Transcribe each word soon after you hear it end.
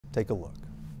Take a look.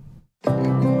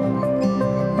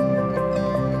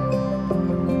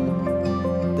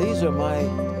 These are my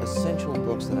essential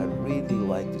books that I'd really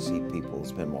like to see people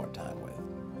spend more time with.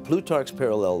 Plutarch's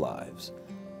Parallel Lives.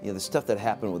 You know, the stuff that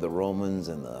happened with the Romans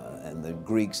and the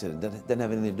Greeks, and it doesn't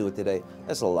have anything to do with today,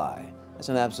 that's a lie. That's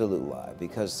an absolute lie,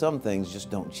 because some things just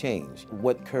don't change.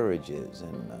 What courage is,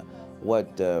 and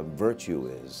what virtue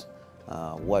is,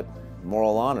 what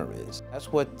moral honor is.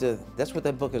 That's what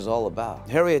that book is all about.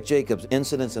 Harriet Jacobs'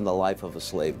 Incidents in the Life of a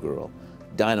Slave Girl,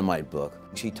 dynamite book.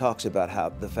 She talks about how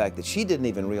the fact that she didn't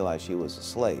even realize she was a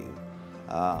slave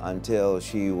until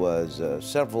she was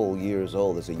several years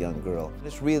old as a young girl.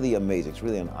 It's really amazing. It's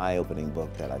really an eye-opening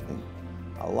book that I think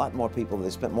a lot more people, if they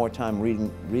spent more time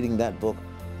reading that book,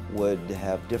 would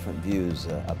have different views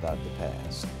about the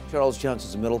past. Charles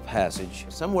Johnson's Middle Passage,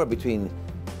 somewhere between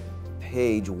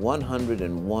page 100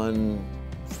 and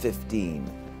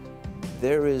 115,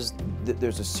 there's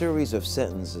a series of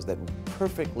sentences that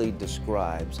perfectly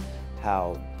describes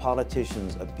how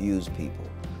politicians abuse people.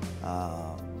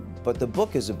 But the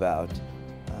book is about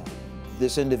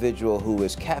this individual who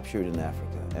is captured in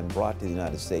Africa and brought to the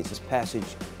United States, his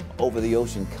passage over the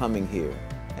ocean coming here,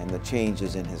 and the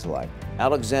changes in his life.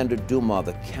 Alexander Dumas,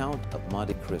 The Count of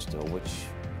Monte Cristo, which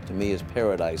to me is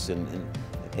paradise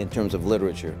in terms of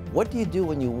literature. What do you do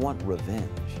when you want revenge?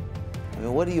 I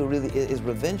mean, what do you really, is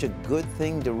revenge a good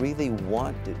thing to really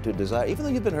want, to desire? Even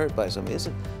though you've been hurt by something, is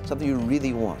it something you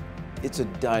really want? It's a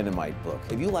dynamite book.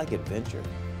 If you like adventure,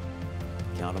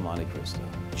 Count of Monte Cristo.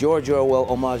 George Orwell,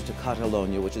 Homage to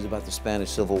Catalonia, which is about the Spanish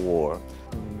Civil War.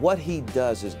 What he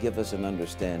does is give us an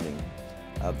understanding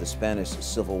of the Spanish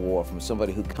Civil War from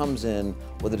somebody who comes in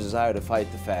with a desire to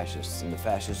fight the fascists, and the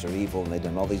fascists are evil and they've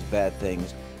done all these bad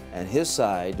things, and his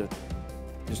side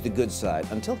is the good side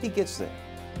until he gets there.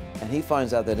 And he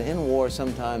finds out that in war,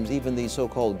 sometimes even these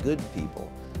so-called good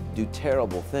people do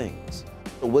terrible things.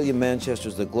 William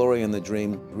Manchester's The Glory and the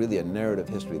Dream, really a narrative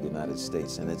history of the United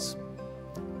States, and it's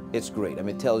great. I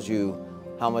mean, it tells you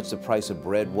how much the price of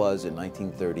bread was in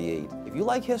 1938. If you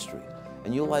like history,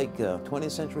 and you like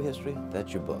 20th century history,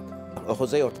 that's your book.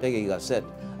 Jose Ortega y Gasset,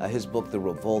 his book, The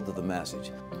Revolt of the Masses.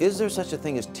 Is there such a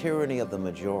thing as tyranny of the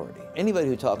majority? Anybody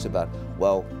who talks about,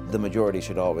 well, the majority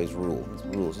should always rule,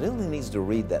 really needs to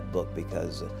read that book,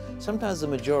 because sometimes the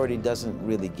majority doesn't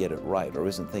really get it right or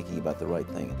isn't thinking about the right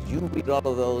thing. You read all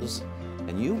of those,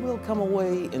 and you will come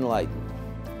away enlightened.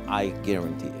 I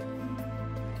guarantee it.